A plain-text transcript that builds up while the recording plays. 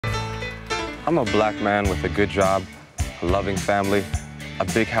I'm a black man with a good job, a loving family, a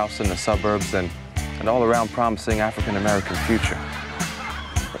big house in the suburbs, and an all-around promising African-American future.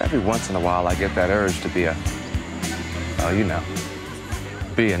 But every once in a while, I get that urge to be a, well, you know,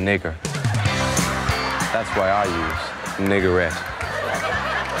 be a nigger. That's why I use Niggerette.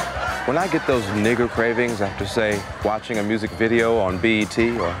 When I get those nigger cravings after, say, watching a music video on BET,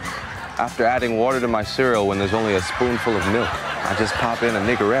 or after adding water to my cereal when there's only a spoonful of milk, I just pop in a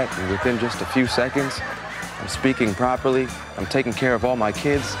Niggerette, and within just a few seconds, I'm speaking properly, I'm taking care of all my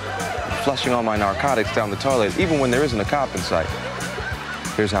kids, I'm flushing all my narcotics down the toilet, even when there isn't a cop in sight.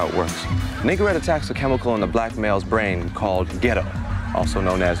 Here's how it works. Niggerette attacks a chemical in the black male's brain called ghetto, also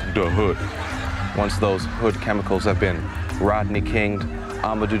known as the hood. Once those hood chemicals have been Rodney King'd,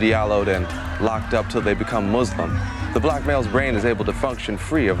 Amadou Diallo'd, and locked up till they become Muslim, the black male's brain is able to function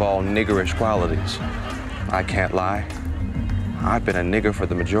free of all niggerish qualities. I can't lie. I've been a nigger for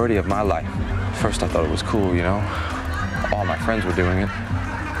the majority of my life. First I thought it was cool, you know. All my friends were doing it.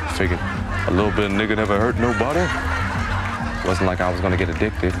 Figured a little bit of nigger never hurt nobody. It wasn't like I was gonna get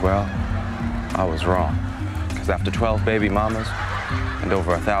addicted. Well, I was wrong. Because after 12 baby mamas and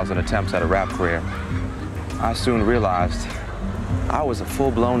over 1,000 attempts at a rap career, I soon realized I was a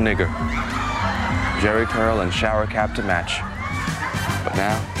full-blown nigger. Jerry curl and shower cap to match. But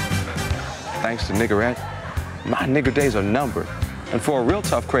now, thanks to Niggerette, my nigger days are numbered. And for a real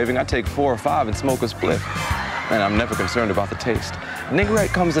tough craving, I take 4 or 5 and smoke a spliff. And I'm never concerned about the taste. Niggerette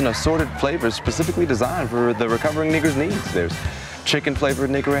comes in assorted flavors specifically designed for the recovering nigger's needs. There's chicken-flavored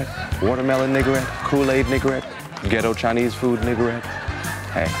Niggerette, watermelon Niggerette, Kool-Aid Niggerette, ghetto Chinese food Niggerette.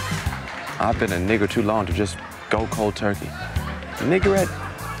 Hey, I've been a nigger too long to just go cold turkey. Niggerette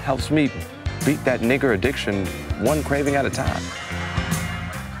helps me beat that nigger addiction one craving at a time.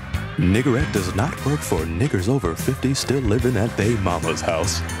 Niggerette does not work for niggers over 50 still living at their mama's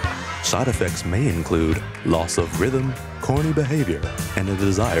house. Side effects may include loss of rhythm, corny behavior, and a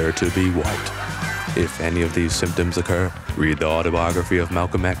desire to be white. If any of these symptoms occur, read the autobiography of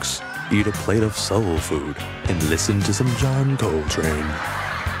Malcolm X, eat a plate of soul food, and listen to some John Coltrane.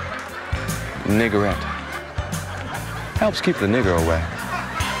 Niggerette helps keep the nigger away.